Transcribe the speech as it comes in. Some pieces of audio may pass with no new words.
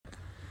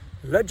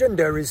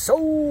Legendary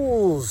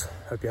souls!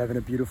 Hope you're having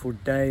a beautiful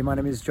day. My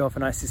name is Joff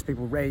and I assist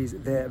people raise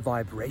their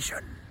vibration.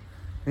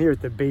 Here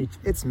at the beach,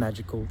 it's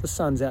magical. The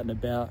sun's out and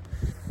about.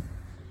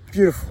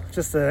 Beautiful,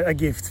 just a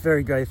gift.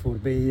 Very grateful to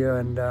be here.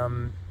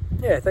 And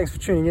yeah, thanks for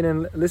tuning in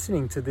and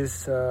listening to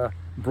this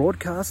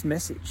broadcast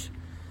message.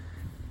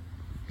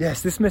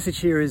 Yes, this message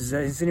here is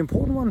an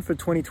important one for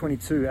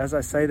 2022. As I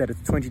say that,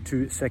 it's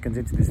 22 seconds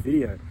into this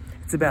video.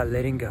 It's about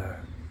letting go.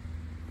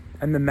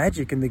 And the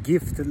magic and the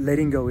gift that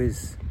letting go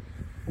is.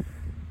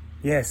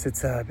 Yes,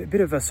 it's a bit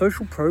of a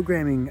social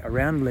programming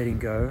around letting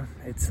go.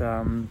 It's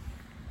a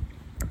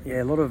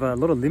lot of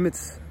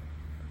limits,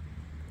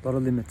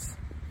 And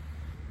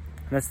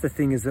that's the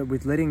thing, is that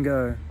with letting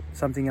go,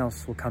 something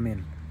else will come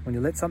in. When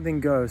you let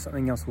something go,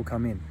 something else will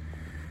come in.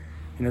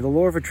 You know, the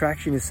law of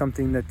attraction is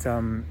something that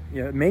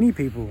many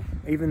people,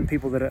 even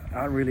people that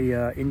aren't really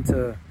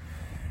into,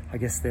 I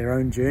guess, their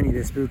own journey,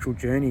 their spiritual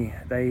journey,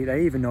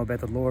 they even know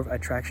about the law of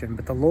attraction.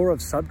 But the law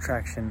of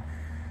subtraction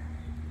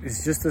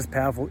is just as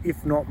powerful,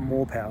 if not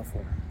more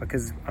powerful,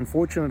 because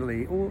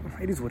unfortunately, or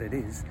it is what it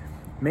is,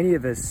 many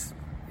of us,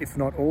 if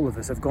not all of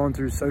us, have gone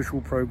through social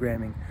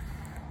programming,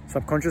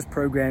 subconscious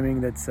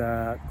programming that's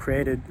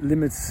created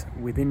limits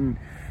within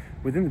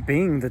the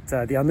being that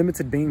the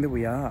unlimited being that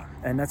we are.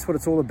 And that's what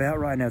it's all about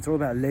right now. It's all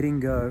about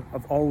letting go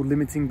of old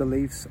limiting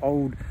beliefs,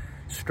 old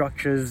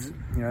structures,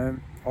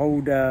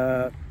 old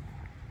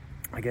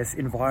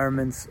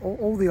environments,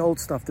 all the old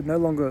stuff that no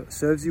longer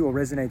serves you or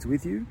resonates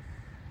with you.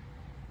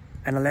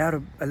 And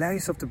allow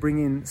yourself to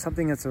bring in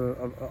something that's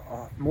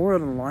a more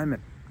in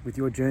alignment with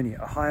your journey,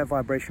 a higher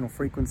vibrational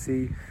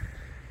frequency.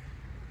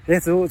 Yeah,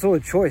 it's all a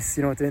choice,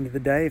 at the end of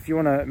the day. If you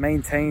want to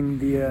maintain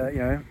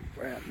the,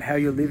 how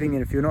you're living,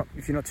 and if you're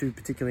not too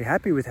particularly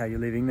happy with how you're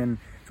living, then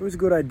it's always a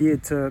good idea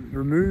to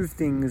remove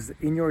things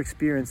in your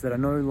experience that are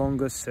no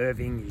longer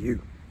serving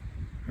you.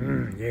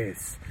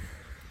 Yes.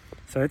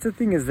 So it's the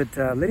thing is that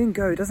letting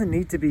go doesn't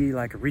need to be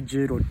like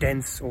rigid or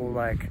dense or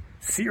like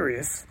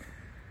serious.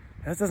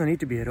 That doesn't need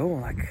to be at all.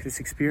 Like,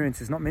 this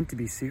experience is not meant to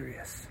be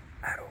serious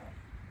at all.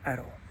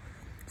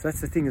 So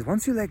that's the thing, is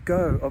once you let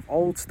go of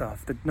old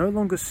stuff that no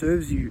longer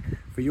serves you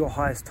for your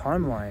highest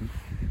timeline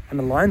and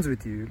aligns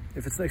with you,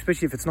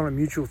 especially if it's not a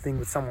mutual thing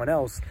with someone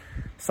else,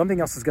 something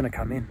else is going to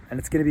come in, and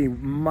it's going to be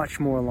much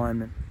more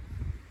alignment.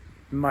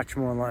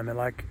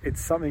 Like,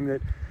 it's something that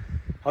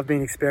I've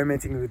been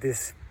experimenting with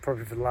this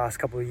probably for the last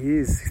couple of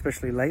years,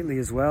 especially lately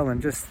as well,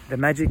 and just the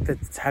magic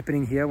that's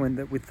happening here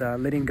with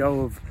letting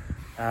go of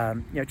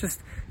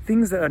just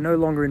things that are no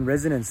longer in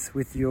resonance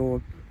with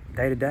your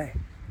day-to-day,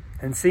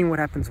 and seeing what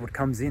happens, what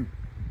comes in.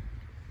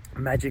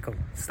 Magical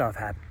stuff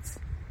happens.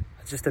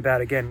 It's just about,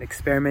 again,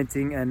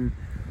 experimenting. And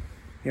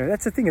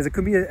that's the thing, is it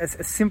could be as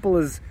simple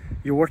as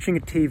you're watching a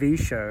TV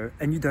show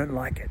and you don't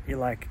like it. You're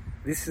like,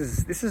 this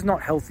is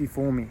not healthy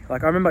for me.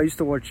 Like, I remember I used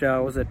to watch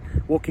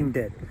Walking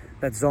Dead,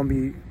 that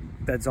zombie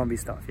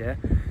stuff, yeah.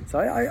 So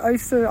I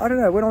used to, I don't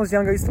know, when I was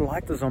younger, I used to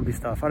like the zombie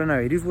stuff. I don't know,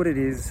 it is what it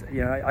is.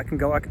 I can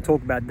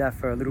talk about that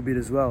for a little bit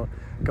as well,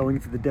 going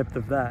into the depth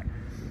of that.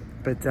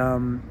 But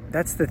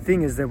that's the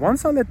thing, is that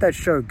once I let that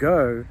show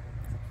go,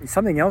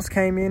 something else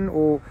came in,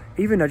 or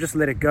even I just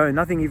let it go.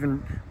 Nothing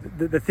even,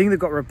 the thing that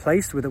got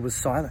replaced with it was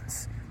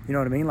silence. You know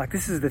what I mean? Like,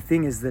 this is the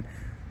thing, is that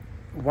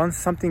once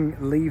something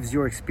leaves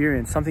your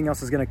experience, something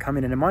else is going to come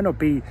in, and it might not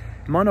be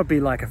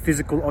like a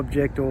physical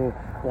object, or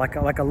like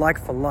a like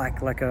for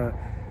like a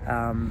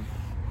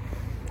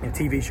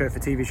TV show for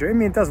TV show. I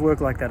mean, it does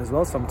work like that as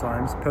well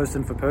sometimes,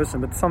 person for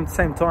person, but at the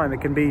same time, it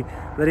can be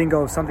letting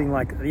go of something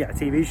like a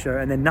TV show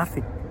and then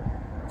nothing.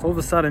 So all of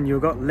a sudden,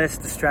 you've got less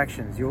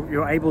distractions.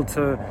 You're able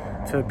to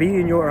be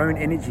in your own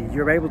energy.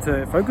 You're able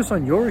to focus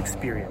on your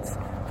experience,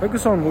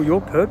 focus on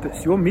your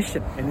purpose, your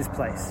mission in this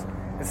place,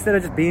 instead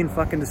of just being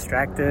fucking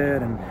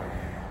distracted and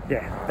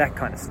that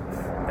kind of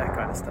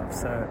stuff.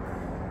 So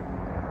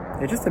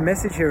just a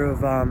message here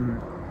of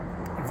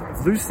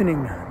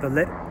loosening the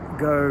let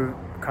go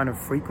kind of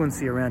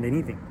frequency around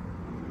anything.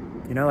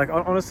 Like,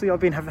 honestly, I've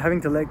been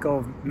having to let go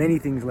of many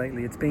things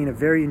lately. It's been a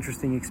very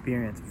interesting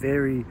experience,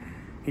 lately,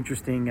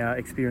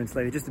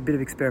 just a bit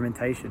of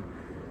experimentation.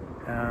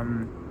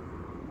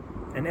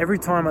 And every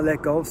time I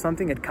let go of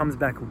something, it comes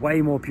back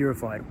way more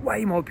purified.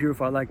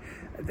 Like,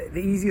 the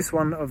easiest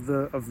one of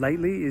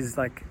lately is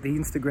like the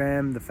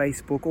Instagram, the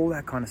Facebook, all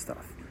that kind of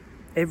stuff.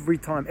 Every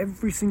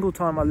single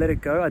time I let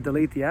it go, I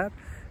delete the app,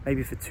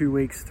 maybe for 2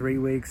 weeks, 3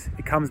 weeks,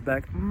 it comes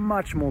back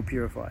much more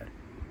purified.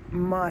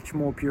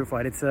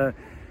 It's the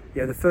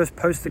first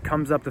post that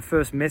comes up, the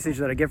first message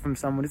that I get from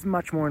someone is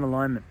much more in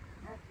alignment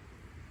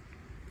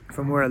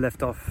from where I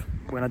left off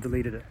when I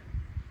deleted it.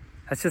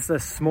 That's just a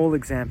small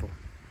example.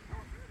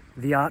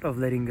 The art of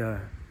letting go.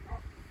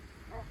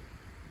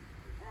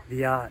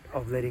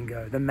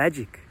 The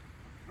magic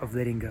of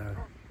letting go.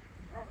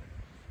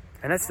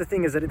 And that's the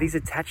thing, is that these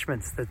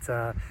attachments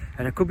that,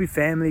 and it could be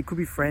family, it could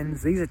be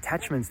friends, these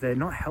attachments, they're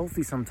not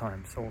healthy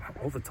sometimes, or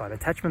all the time.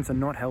 Attachments are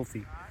not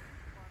healthy.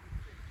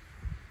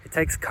 It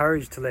takes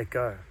courage to let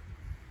go.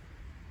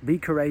 Be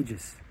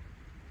courageous.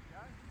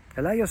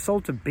 Allow your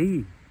soul to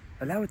be.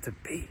 Allow it to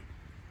be.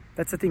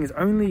 That's the thing, is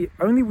only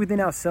within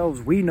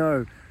ourselves we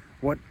know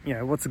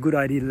what's a good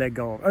idea to let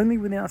go of. Only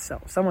within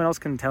ourselves. Someone else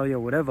can tell you or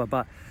whatever,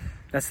 but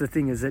that's the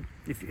thing, is that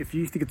if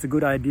you think it's a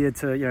good idea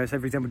to, say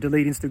for example,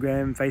 delete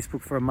Instagram,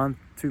 Facebook for a month,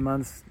 2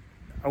 months,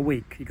 a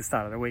week, you can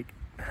start at a week.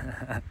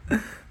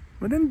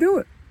 Well, then do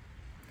it.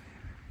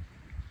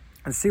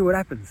 And see what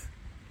happens.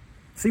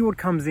 See what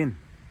comes in.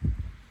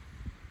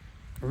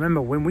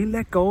 Remember, when we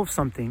let go of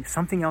something,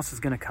 something else is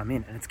going to come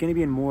in, and it's going to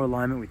be in more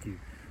alignment with you.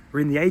 We're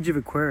in the age of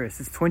Aquarius.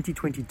 It's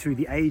 2022.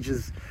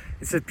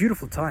 It's a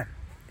beautiful time.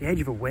 The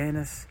age of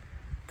awareness.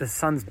 The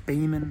sun's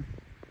beaming.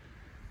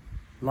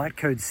 Light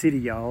Code City,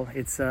 y'all.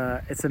 It's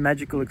a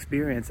magical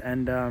experience,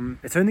 and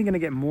it's only going to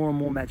get more and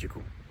more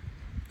magical.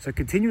 So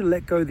continue to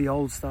let go of the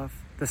old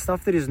stuff, the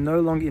stuff that is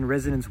no longer in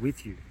resonance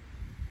with you.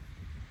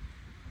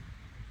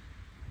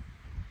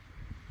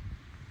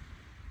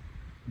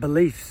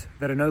 Beliefs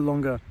that are no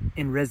longer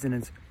in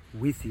resonance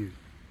with you.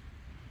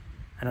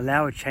 And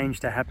allow a change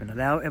to happen.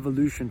 Allow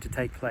evolution to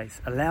take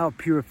place. Allow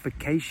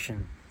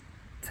purification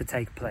to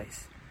take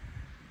place.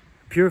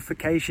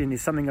 Purification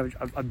is something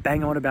I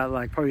bang on about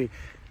like probably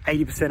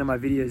 80% of my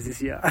videos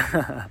this year.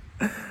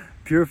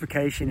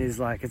 Purification is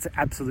like, it's an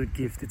absolute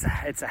gift. It's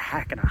a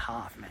hack and a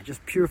half, man.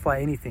 Just purify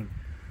anything.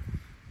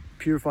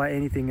 Purify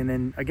anything, and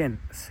then again,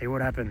 see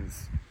what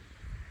happens.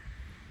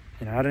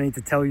 I don't need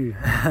to tell you.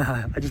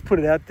 I just put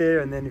it out there,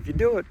 and then if you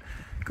do it,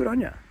 good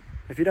on you.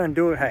 If you don't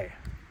do it, hey,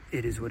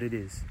 it is what it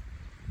is.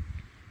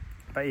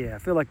 But yeah, I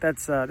feel like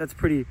that's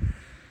pretty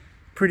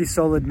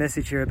solid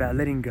message here about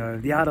letting go,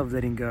 the art of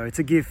letting go. It's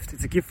a gift.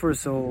 It's a gift for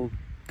us all.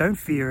 Don't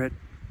fear it.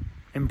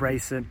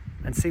 Embrace it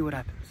and see what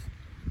happens.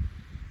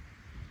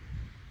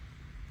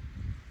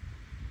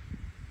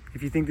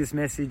 If you think this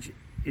message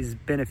is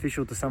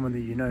beneficial to someone that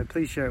you know,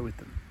 please share it with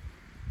them.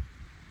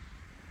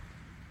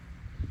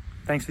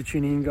 Thanks for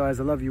tuning in, guys.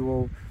 I love you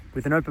all.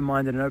 With an open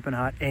mind and an open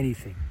heart,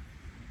 anything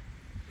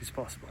is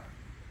possible.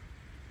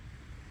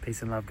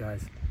 Peace and love,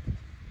 guys.